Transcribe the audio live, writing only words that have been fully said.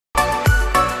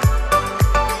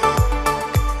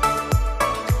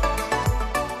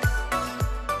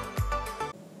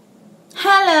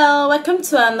welcome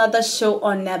to another show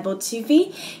on Nebo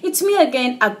TV. It's me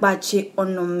again, Agbaje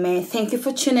Onome. Thank you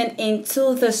for tuning in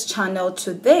to this channel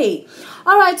today.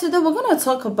 Alright, today we're going to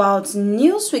talk about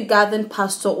news regarding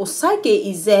Pastor Pst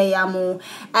Ize Iyamu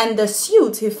and the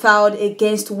suit he filed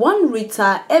against one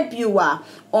Rita Ebiuwa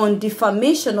on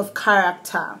defamation of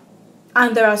character.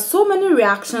 And there are so many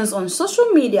reactions on social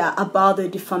media about the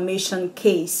defamation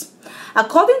case.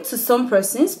 According to some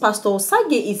persons, Pastor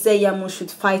Pst Ize Iyamu should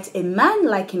fight a man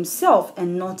like himself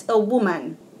and not a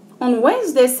woman. On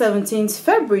Wednesday, 17th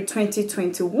February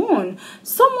 2021,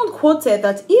 someone quoted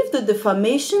that if the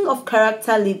defamation of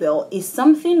character label is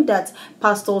something that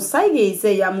Pastor Pst Ize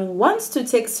Iyamu wants to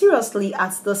take seriously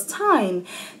at this time,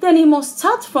 then he must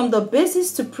start from the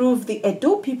basis to prove the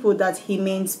Edo people that he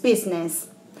means business.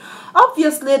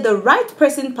 Obviously, the right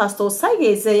person Pastor Pst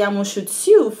Ize Iyamu should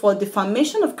sue for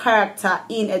defamation of character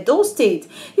in Edo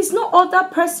State is no other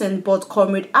person but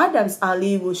Comrade Adams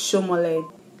Aliyu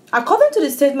Oshomole. According to the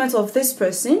statement of this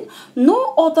person,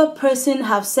 no other person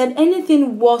have said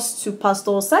anything worse to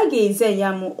Pastor Pst Ize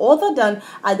Iyamu other than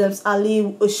Adams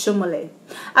Aliyu Oshomole.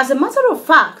 As a matter of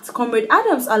fact, Comrade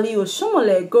Adams Aliyu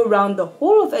Oshomole go round the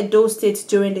whole of Edo State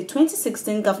during the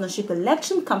 2016 governorship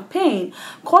election campaign,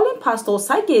 calling Pastor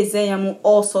Pst Ize Iyamu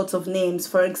all sorts of names.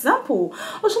 For example,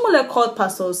 Oshomole called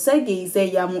Pastor Pst Ize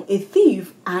Iyamu a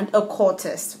thief and a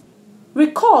cultist.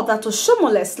 Recall that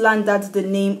Oshomole slandered the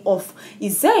name of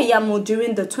Ize Iyamu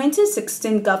during the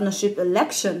 2016 governorship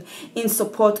election in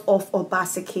support of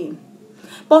Obaseki.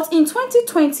 But in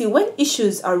 2020, when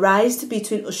issues arise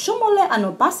between Oshomole and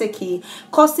Obaseki,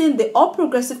 causing the All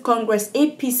Progressive Congress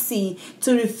APC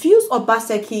to refuse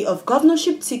Obaseki of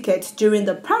governorship ticket during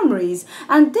the primaries,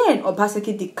 and then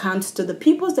Obaseki decamped to the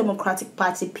People's Democratic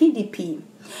Party (PDP).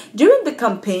 During the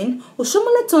campaign,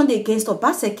 Oshomole turned against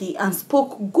Obaseki and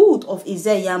spoke good of Ize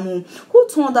Iyamu, who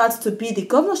turned out to be the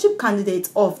governorship candidate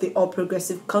of the All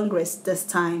Progressive Congress this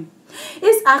time.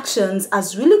 His actions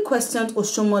has really questioned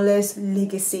Oshomole's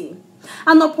legacy.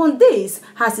 And upon this,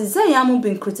 has Ize Iyamu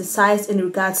been criticized in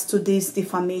regards to this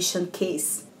defamation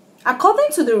case? According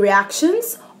to the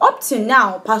reactions, up to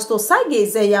now, Pastor Pst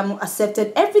Ize Iyamu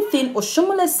accepted everything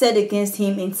Oshomole said against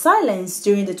him in silence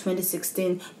during the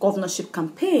 2016 governorship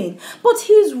campaign, but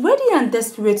he is ready and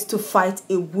desperate to fight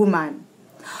a woman.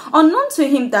 Unknown to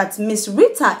him that Miss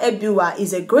Rita Ebiuwa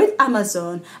is a great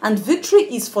Amazon and victory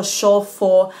is for sure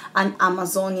for an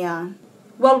Amazonia.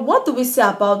 Well, what do we say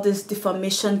about this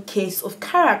defamation case of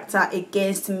character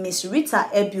against Miss Rita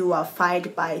Ebiuwa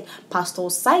filed by Pastor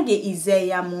Pst Ize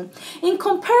Iyamu in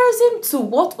comparison to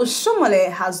what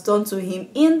Oshomole has done to him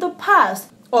in the past?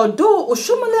 Although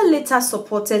Oshomole later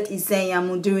supported Ize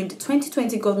Iyamu during the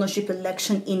 2020 governorship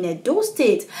election in Edo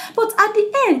State, but at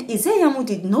the end, Ize Iyamu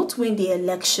did not win the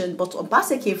election, but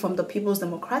Obaseki from the People's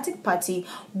Democratic Party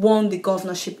won the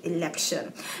governorship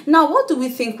election. Now, what do we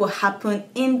think will happen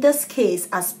in this case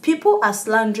as people are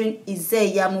slandering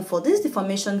Ize Iyamu for this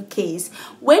defamation case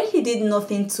when he did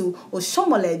nothing to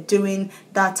Oshomole during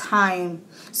that time?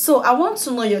 So I want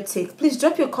to know your take. Please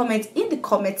drop your comment in the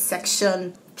comment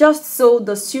section. Just so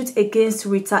the suit against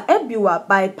Rita Ebiuwa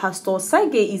by Pastor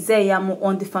Pst Ize Iyamu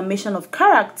on defamation of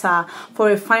character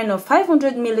for a fine of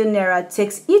 500 million naira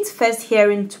takes its first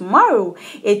hearing tomorrow,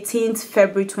 18th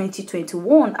February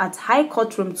 2021 at High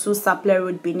Court Room 2, Sapele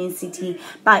Road, Benin City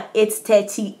by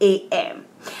 8:30 a.m.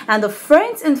 And the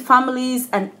friends and families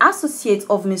and associates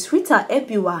of Miss Rita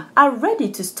Ebiuwa are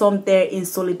ready to storm there in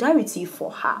solidarity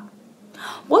for her.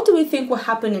 What do we think will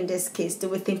happen in this case? Do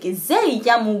we think Ize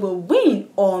Iyamu will win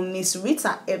or Miss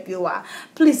Rita Ebiuwa?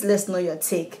 Please let us know your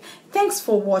take. Thanks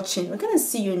for watching. We're going to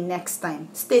see you next time.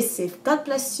 Stay safe. God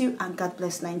bless you and God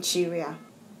bless Nigeria.